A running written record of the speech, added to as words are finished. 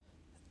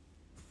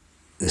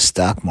the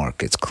stock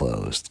market's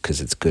closed because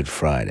it's Good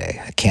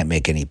Friday. I can't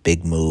make any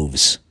big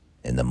moves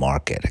in the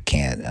market. I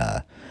can't.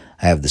 I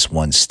have this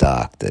one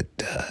stock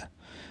that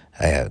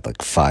I have like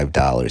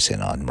 $5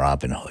 in on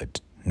Robinhood.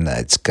 And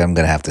I'm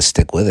gonna have to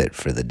stick with it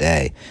for the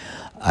day.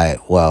 I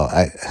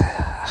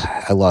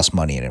lost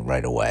money in it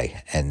right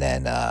away, and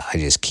then I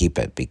just keep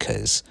it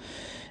because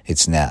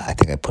it's now. I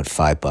think I put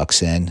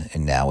 $5 in,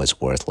 and now it's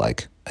worth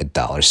like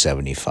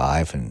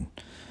 $1.75. And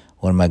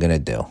what am I gonna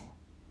do?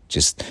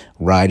 Just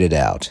ride it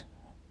out.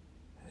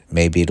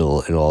 Maybe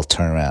it'll all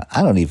turn around.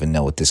 I don't even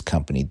know what this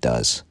company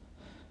does.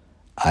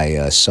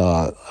 I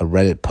saw a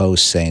Reddit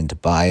post saying to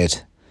buy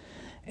it,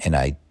 and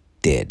I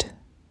did.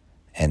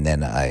 And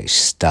then I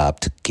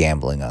stopped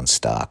gambling on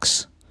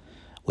stocks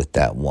with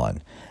that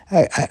one.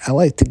 I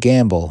like to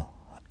gamble,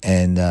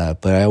 and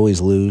but I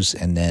always lose,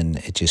 and then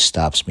it just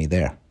stops me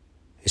there.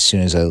 As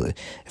soon as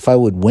if I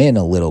would win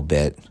a little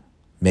bit,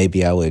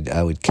 maybe I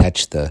would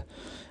catch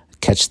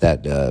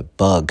that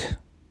bug,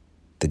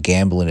 the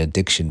gambling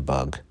addiction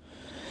bug.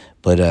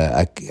 But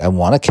I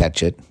want to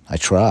catch it. I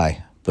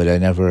try, but I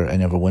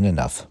never win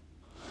enough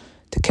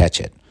to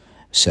catch it.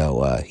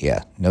 So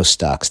yeah, no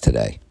stocks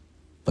today.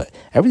 But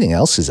everything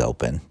else is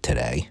open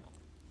today.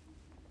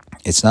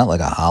 It's not like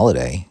a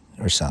holiday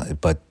or something,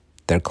 but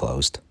they're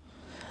closed.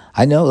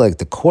 I know like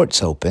the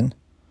court's open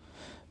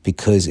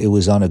because it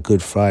was on a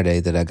Good Friday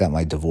that I got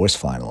my divorce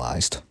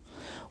finalized.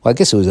 Well, I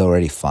guess it was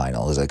already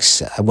final. It was like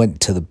I went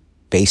to the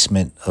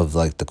basement of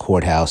like the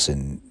courthouse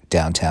in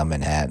downtown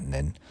Manhattan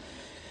and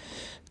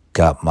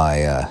got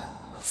my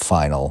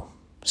final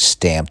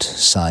stamped,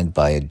 signed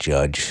by a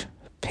judge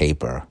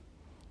paper.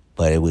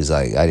 But it was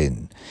like I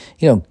didn't,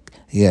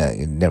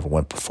 it never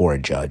went before a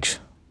judge.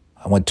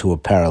 I went to a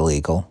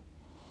paralegal,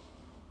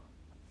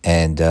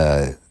 and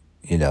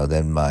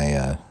then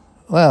my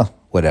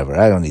whatever.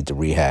 I don't need to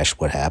rehash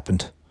what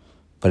happened,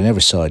 but I never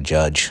saw a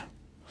judge.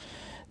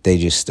 They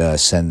just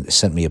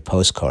sent me a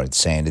postcard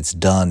saying it's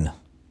done.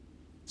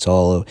 It's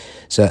all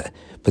so.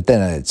 But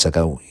then it's like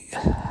I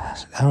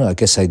don't know. I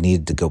guess I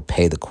needed to go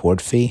pay the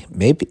court fee.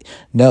 Maybe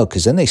no,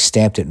 because then they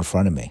stamped it in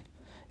front of me.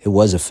 It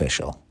was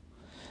official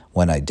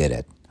when I did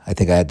it. I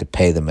think I had to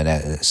pay them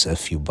a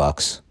few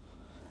bucks.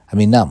 I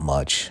mean, not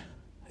much.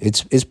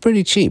 It's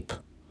pretty cheap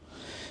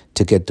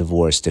to get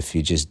divorced if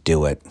you just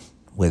do it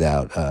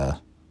without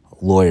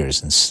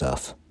lawyers and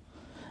stuff.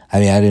 I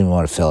mean, I didn't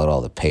want to fill out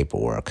all the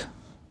paperwork.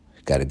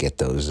 Got to get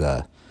those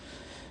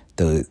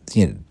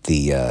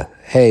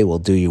hey, we'll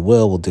do your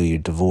will, we'll do your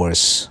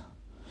divorce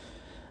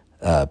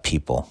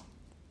people,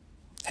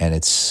 and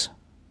it's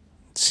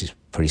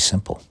pretty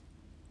simple.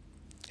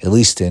 At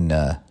least in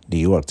New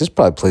York, there's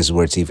probably places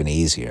where it's even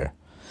easier.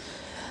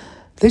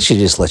 They should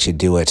just let you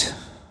do it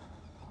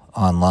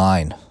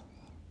online.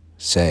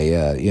 Say,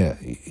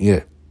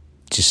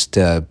 just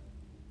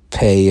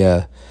pay.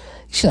 You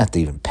shouldn't have to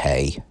even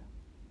pay.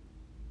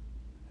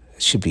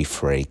 It should be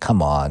free.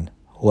 Come on.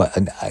 What?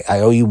 I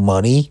owe you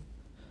money?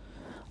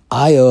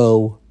 I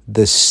owe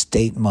the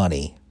state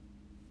money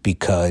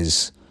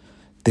because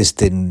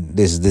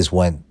this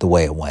went the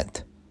way it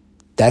went.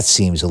 That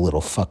seems a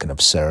little fucking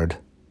absurd.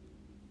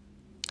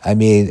 I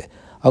mean,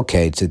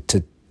 okay,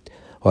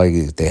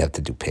 they have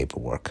to do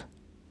paperwork.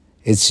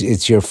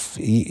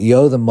 You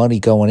owe them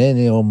money going in,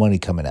 you owe money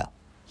coming out.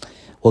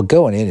 Well,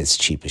 going in is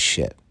cheap as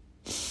shit.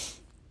 If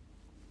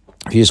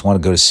you just want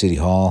to go to City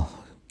Hall,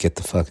 get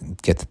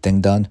the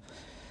thing done,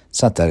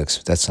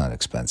 that's not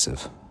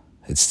expensive.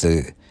 It's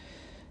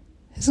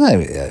not.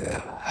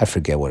 I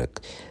forget what it.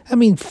 I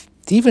mean,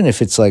 even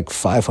if it's like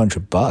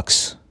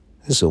 $500,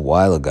 this is a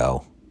while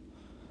ago.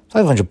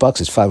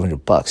 $500 is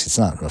 $500. It's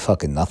not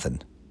fucking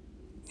nothing.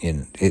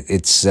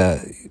 It's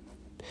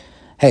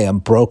hey, I'm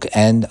broke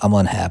and I'm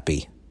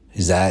unhappy.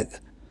 Is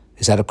that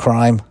a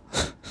crime?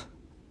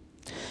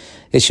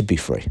 It should be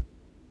free.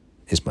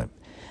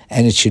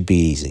 And it should be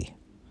easy.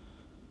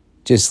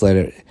 Just let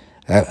it.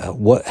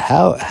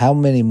 How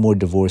many more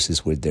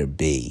divorces would there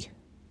be?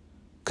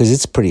 Because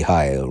it's pretty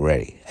high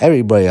already.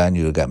 Everybody I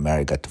knew who got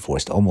married got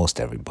divorced. Almost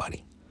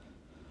everybody.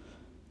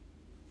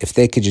 If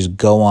they could just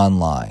go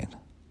online,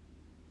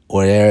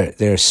 or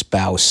their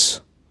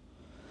spouse.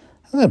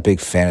 I'm not a big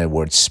fan of the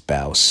word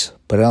spouse,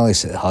 but I only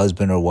say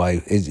husband or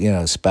wife.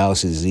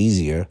 Spouse is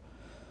easier,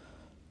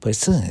 but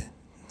it's not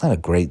a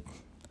great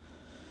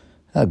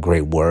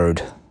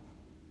word.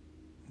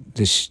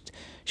 This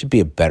should be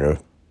a better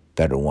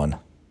one.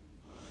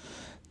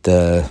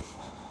 I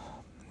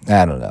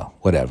don't know,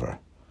 whatever.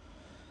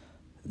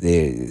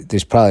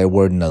 There's probably a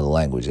word in another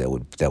language that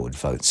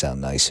would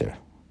sound nicer,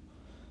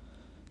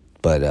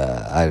 but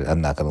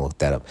I'm not going to look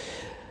that up.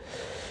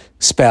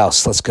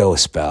 Spouse, let's go with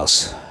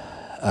spouse.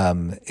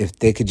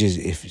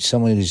 If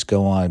someone could just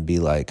go on and be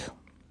like,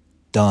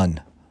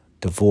 done,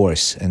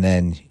 divorce, and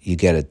then you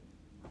get a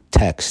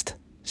text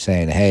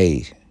saying,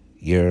 hey,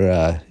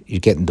 you're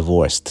getting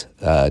divorced.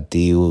 Do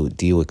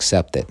you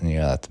accept it? And you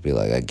have to be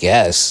like, I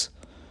guess.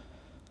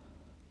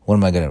 What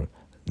am I gonna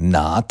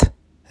not?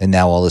 And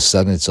now all of a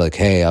sudden it's like,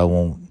 hey, I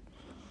won't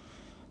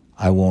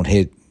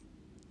hit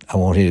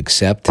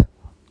accept.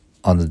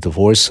 on the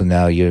divorce. So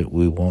now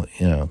we won't,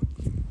 you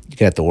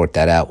have to work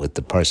that out with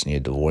the person you're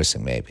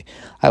divorcing. Maybe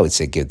I would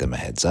say give them a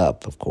heads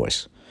up. Of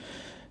course,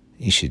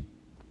 you should,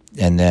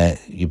 and then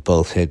you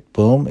both hit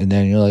boom, and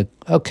then you're like,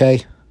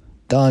 okay,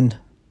 done.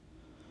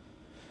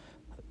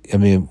 I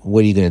mean,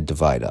 what are you going to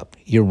divide up?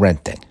 You're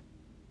renting.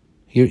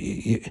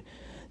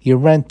 You're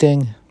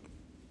renting.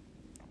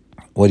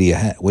 What do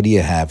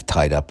you have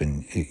tied up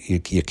in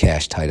your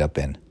cash tied up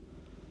in?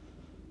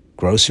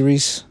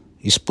 Groceries?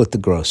 You split the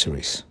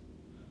groceries.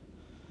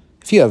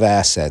 If you have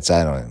assets,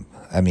 I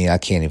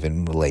can't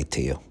even relate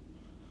to you.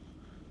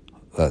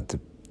 The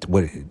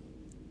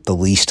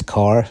leased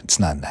car, it's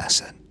not an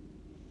asset.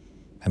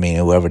 I mean,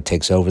 whoever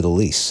takes over the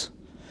lease.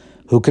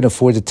 Who can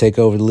afford to take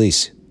over the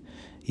lease?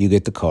 You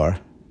get the car,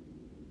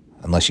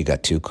 unless you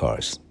got two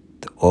cars.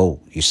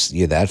 Oh,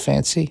 you're that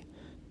fancy?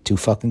 Two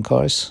fucking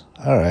cars?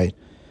 All right.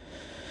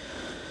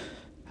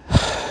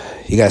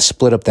 You got to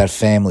split up that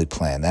family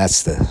plan.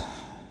 That's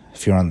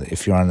if you're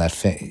not on that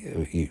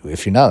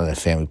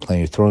family plan,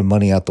 you're throwing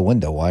money out the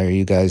window. Why are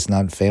you guys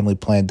not family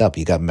planned up?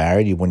 You got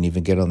married, you wouldn't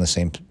even get on the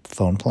same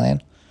phone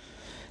plan?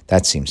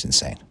 That seems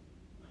insane.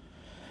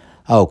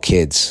 Oh,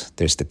 kids.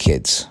 There's the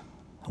kids.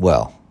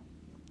 Well,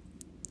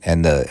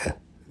 and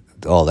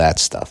all that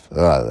stuff.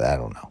 I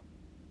don't know.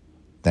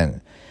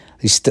 Then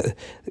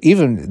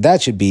even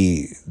that should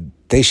be.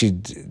 They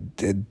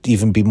should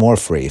even be more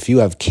free. If you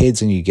have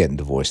kids and you're getting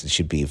divorced, it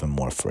should be even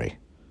more free.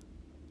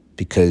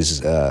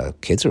 Because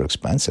kids are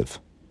expensive.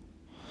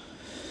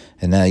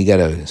 And now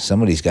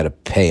somebody's got to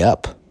pay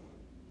up.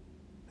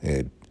 Now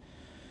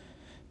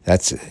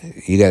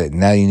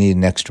you need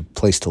an extra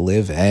place to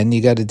live, and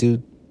you got to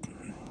do,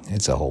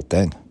 it's a whole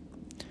thing.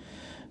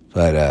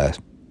 But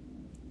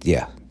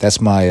yeah, that's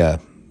my,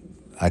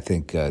 I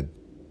think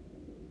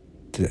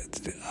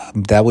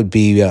that would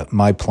be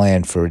my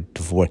plan for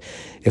divorce.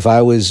 If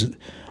I was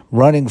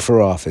running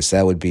for office,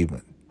 that would be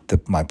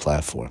my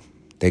platform.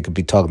 They could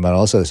be talking about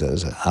also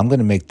says, I'm going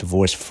to make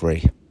divorce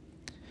free.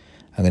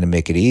 I'm going to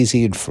make it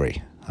easy and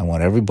free. I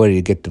want everybody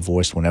to get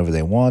divorced whenever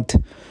they want.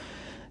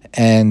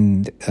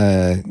 And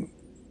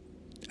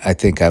I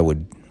think a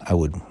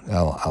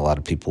lot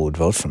of people would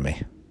vote for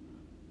me.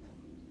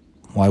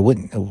 Why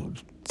wouldn't?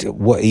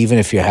 Even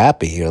if you're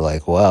happy, you're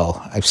like,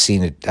 well, I've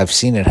seen it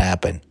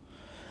happen.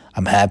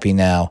 I'm happy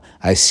now.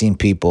 I've seen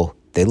people,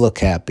 they look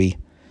happy.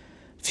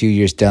 A few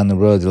years down the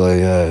road,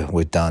 they're like,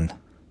 we're done.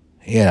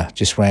 Yeah,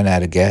 just ran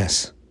out of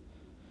gas.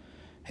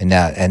 And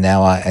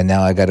now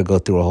I got to go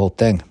through a whole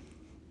thing.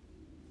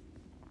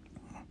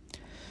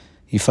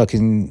 You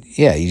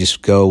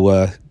just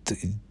go,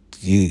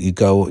 you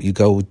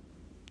go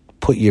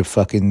put your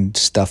fucking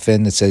stuff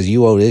in that says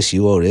you owe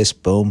this,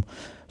 boom,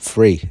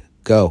 free,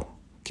 go,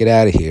 get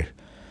out of here.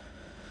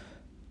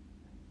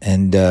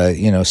 And,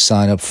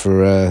 sign up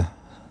for,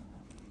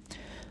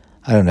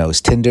 I don't know,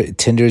 is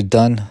Tinder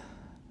done?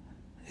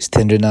 Is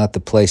Tinder not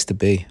the place to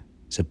be?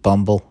 Is it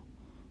Bumble?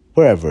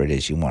 Wherever it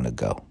is you want to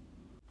go.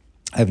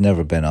 I've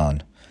never been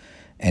on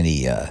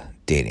any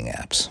dating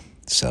apps,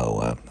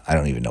 so I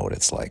don't even know what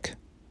it's like.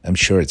 I'm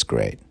sure it's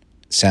great.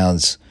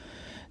 Sounds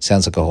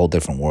like a whole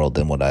different world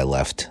than what I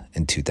left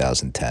in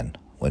 2010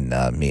 when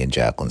me and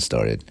Jacqueline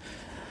started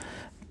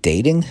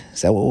dating.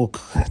 Is that what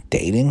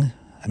dating?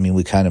 I mean,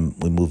 we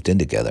moved in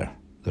together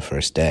the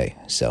first day,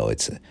 so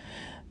it's,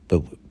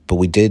 but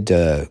we did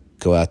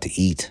go out to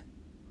eat,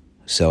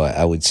 so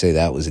I would say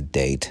that was a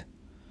date,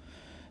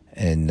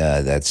 and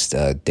that's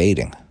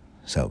dating.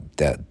 So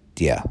that,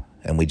 yeah,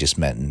 and we just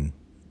met in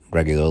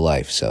regular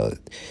life. So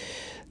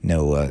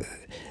no,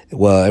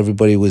 well,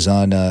 everybody was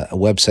on a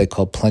website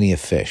called Plenty of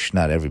Fish.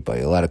 Not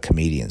everybody, a lot of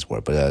comedians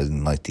were, but I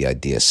didn't like the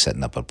idea of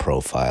setting up a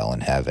profile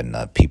and having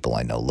people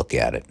I know look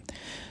at it.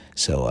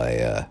 So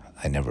I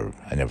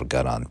never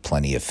got on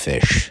Plenty of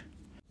Fish.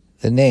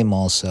 The name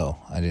also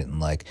I didn't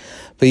like,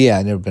 but yeah,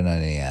 I never been on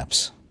any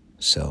apps.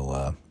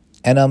 So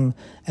and I'm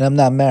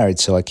not married,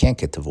 so I can't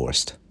get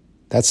divorced.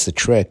 That's the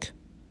trick.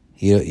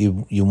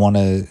 You want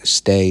to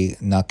stay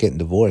not getting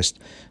divorced,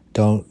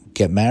 don't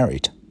get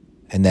married,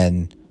 and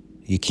then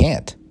you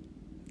can't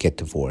get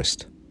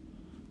divorced.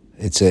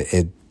 It's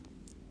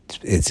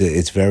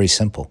very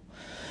simple.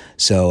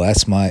 So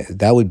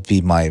that would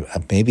be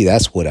maybe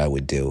that's what I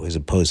would do, as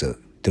opposed to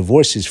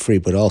divorce is free,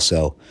 but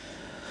also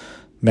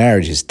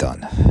marriage is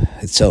done.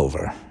 It's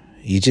over.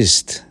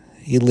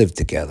 You live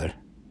together.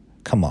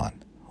 Come on.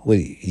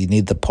 You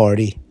need the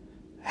party?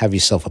 Have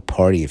yourself a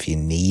party if you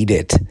need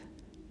it.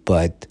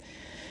 But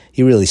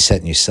you're really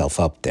setting yourself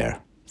up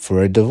there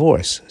for a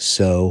divorce.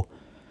 So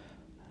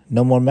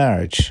no more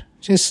marriage.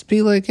 Just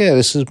be like, yeah,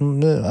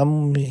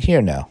 I'm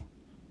here now.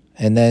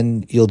 And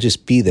then you'll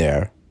just be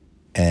there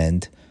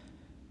and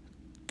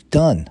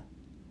done.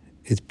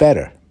 It's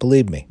better.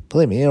 Believe me,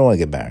 you don't want to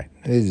get married.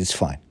 It's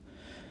fine.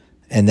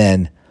 And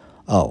then,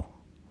 what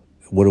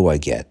do I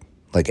get?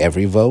 Like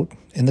every vote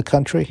in the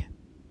country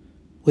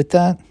with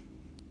that?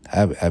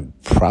 I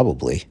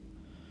probably.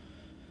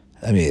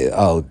 I mean,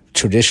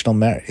 traditional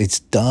marriage, it's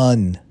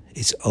done.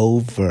 It's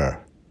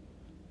over.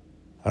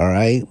 All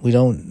right? We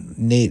don't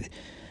need,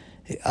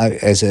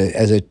 as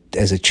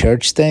a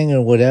church thing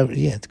or whatever.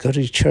 Yeah, go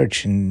to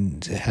church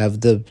and have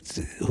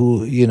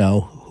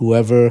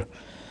whoever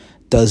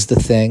does the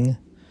thing,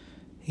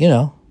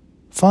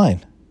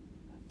 fine,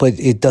 but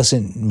it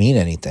doesn't mean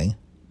anything.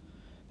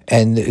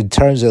 And in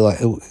terms of I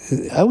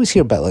always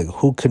hear about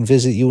who can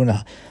visit you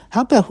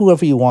how about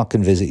whoever you want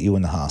can visit you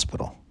in the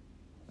hospital?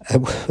 I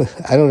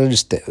don't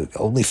understand.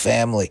 Only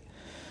family.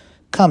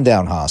 Calm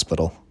down,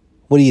 hospital.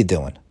 What are you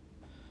doing?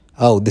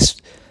 Oh,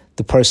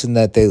 the person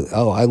that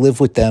I live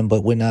with them,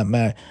 but we're not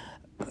married.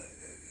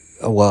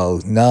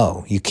 Well,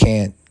 no, you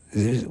can't.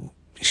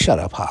 Shut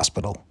up,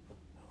 hospital.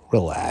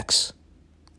 Relax.